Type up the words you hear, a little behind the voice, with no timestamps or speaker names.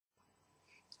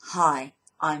Hi,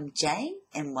 I'm Jane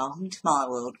and welcome to my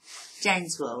world,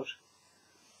 Jane's World.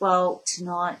 Well,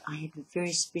 tonight I have a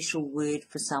very special word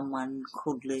for someone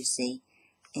called Lucy,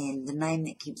 and the name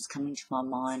that keeps coming to my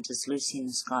mind is Lucy in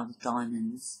the Sky with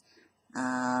Diamonds.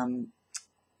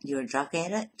 You're a drug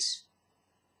addict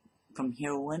from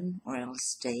heroin or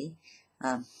LSD.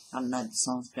 I don't know, the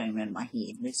song's going around my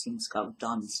head. Lucy in the Sky with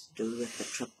Diamonds to do with the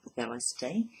trip with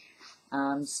LSD.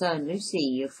 So Lucy,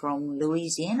 you're from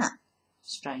Louisiana,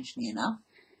 strangely enough,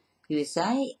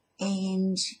 USA,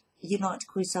 and you like to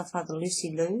call yourself either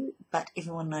Lucy Lou, but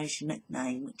everyone knows your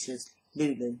nickname, which is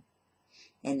Lulu,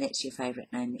 and that's your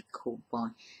favourite name that you're called by.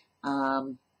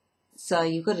 So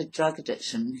you've got a drug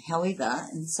addiction. However,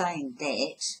 in saying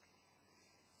that,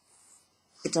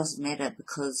 it doesn't matter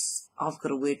because I've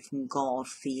got a word from God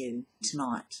for you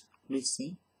tonight,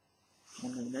 Lucy, or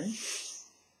Lulu.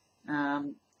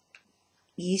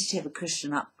 You used to have a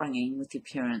Christian upbringing with your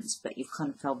parents, but you've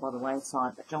kind of fell by the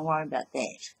wayside. But don't worry about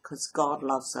that, because God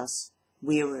loves us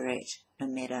where we're at, no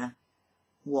matter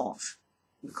what,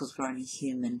 because we're only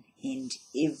human, and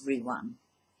everyone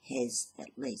has at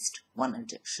least one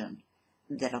addiction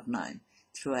that I've known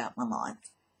throughout my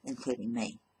life, including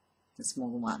me. There's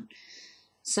more than one.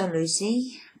 So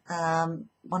Lucy,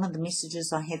 one of the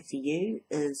messages I have for you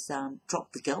is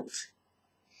drop the guilt.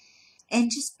 And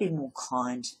just be more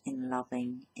kind and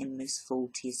loving and merciful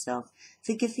to yourself.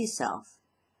 Forgive yourself.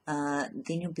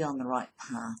 Then you'll be on the right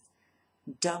path.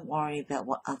 Don't worry about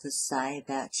what others say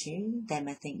about you. They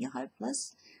may think you're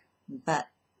hopeless. But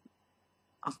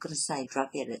I've got to say, drug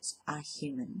addicts are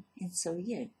human, and so are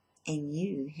you. And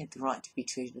you have the right to be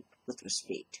treated with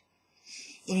respect.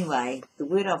 Anyway, the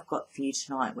word I've got for you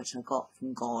tonight, which I got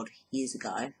from God years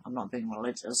ago, I'm not being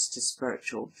religious, just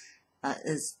spiritual,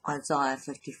 is Isaiah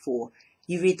 54.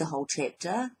 You read the whole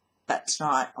chapter, but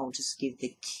tonight I'll just give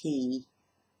the key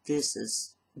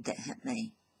verses that hit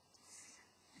me.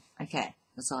 Okay,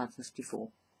 Isaiah 54.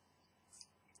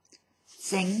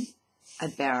 Sing, O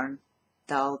barren,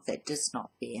 thou that didst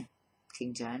not bear,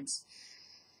 King James.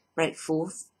 Break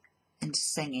forth into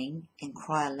singing and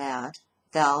cry aloud,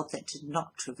 thou that did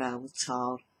not travail with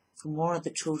child, for more are the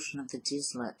children of the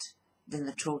desolate than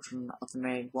the children of the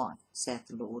married wife, saith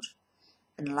the Lord.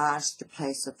 Enlarge the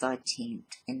place of thy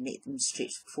tent, and let them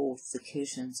stretch forth the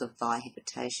curtains of thy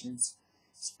habitations.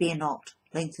 Spare not,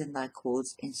 lengthen thy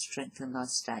cords, and strengthen thy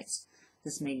stakes.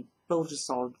 This means build a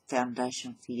solid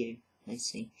foundation for you,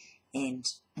 Lucy, and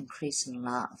increase in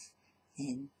love.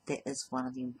 And that is one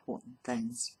of the important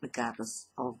things, regardless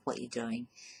of what you're doing.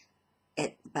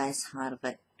 At the base heart of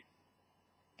it,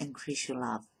 increase your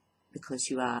love, because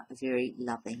you are a very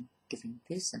loving, giving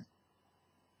person.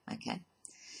 Okay?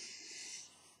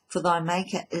 For thy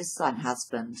Maker is thine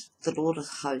husband, the Lord of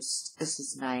hosts is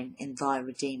his name, and thy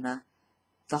Redeemer,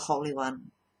 the Holy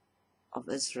One of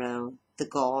Israel, the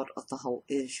God of the whole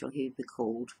earth shall he be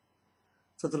called.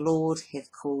 For the Lord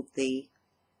hath called thee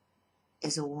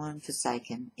as a woman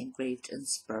forsaken and grieved in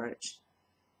spirit,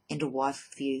 and a wife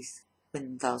of youth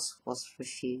when thou wast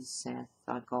refused, saith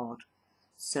thy God.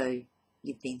 So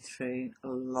you've been through a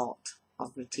lot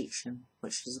of rejection,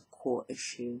 which is a core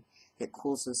issue that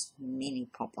causes many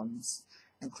problems,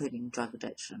 including drug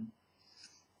addiction.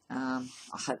 I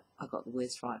hope I got the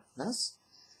words right for this.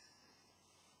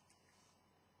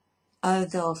 O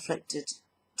thou afflicted,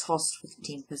 tossed with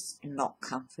tempest and not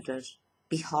comforted,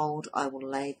 behold, I will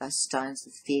lay thy stones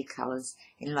with fair colours,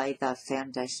 and lay thy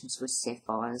foundations with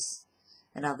sapphires.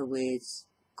 In other words,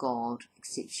 God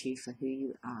accepts you for who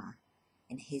you are,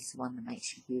 and he's the one that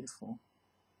makes you beautiful.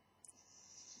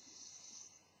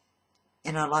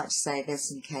 And I like to say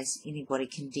this in case anybody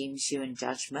condemns you in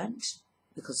judgment,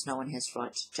 because no one has the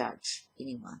right to judge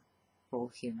anyone. We're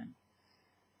all human.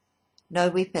 No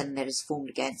weapon that is formed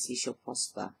against thee shall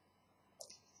prosper,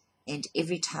 and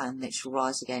every tongue that shall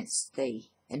rise against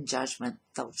thee in judgment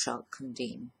thou shalt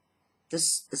condemn.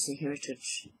 This is the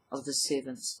heritage of the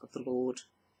servants of the Lord,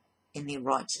 and their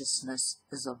righteousness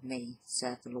is of me,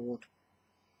 saith the Lord.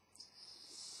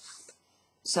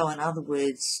 So in other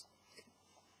words,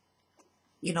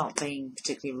 you're not being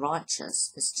particularly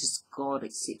righteous, it's just God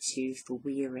accepts you for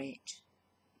where you're at,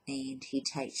 and he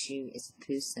takes you as a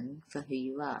person for who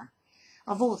you are.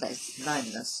 I've always known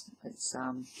this.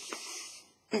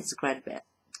 That's great about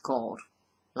God,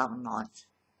 love and light.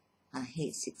 He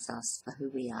accepts us for who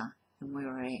we are and where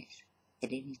we're at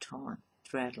any time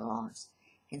throughout our lives,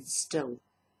 and still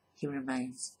he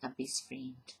remains our best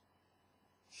friend.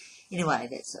 Anyway,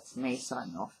 that's it for me,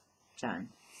 signing off. Joan.